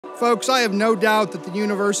Folks, I have no doubt that the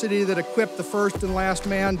university that equipped the first and last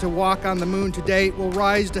man to walk on the moon to date will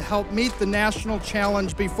rise to help meet the national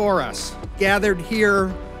challenge before us. Gathered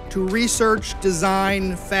here to research,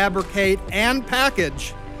 design, fabricate, and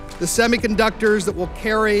package the semiconductors that will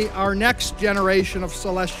carry our next generation of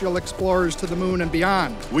celestial explorers to the moon and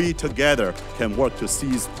beyond. We together can work to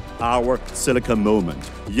seize our silicon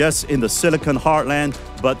moment. Yes, in the silicon heartland,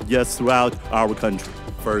 but yes, throughout our country.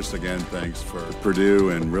 First, again, thanks for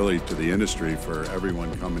Purdue and really to the industry for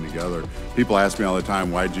everyone coming together. People ask me all the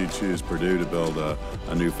time, why'd you choose Purdue to build a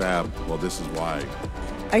new fab? Well, this is why.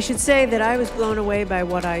 I should say that I was blown away by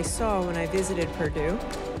what I saw when I visited Purdue.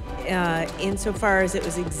 Insofar as it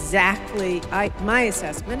was exactly, my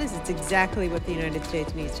assessment is it's exactly what the United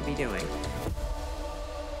States needs to be doing.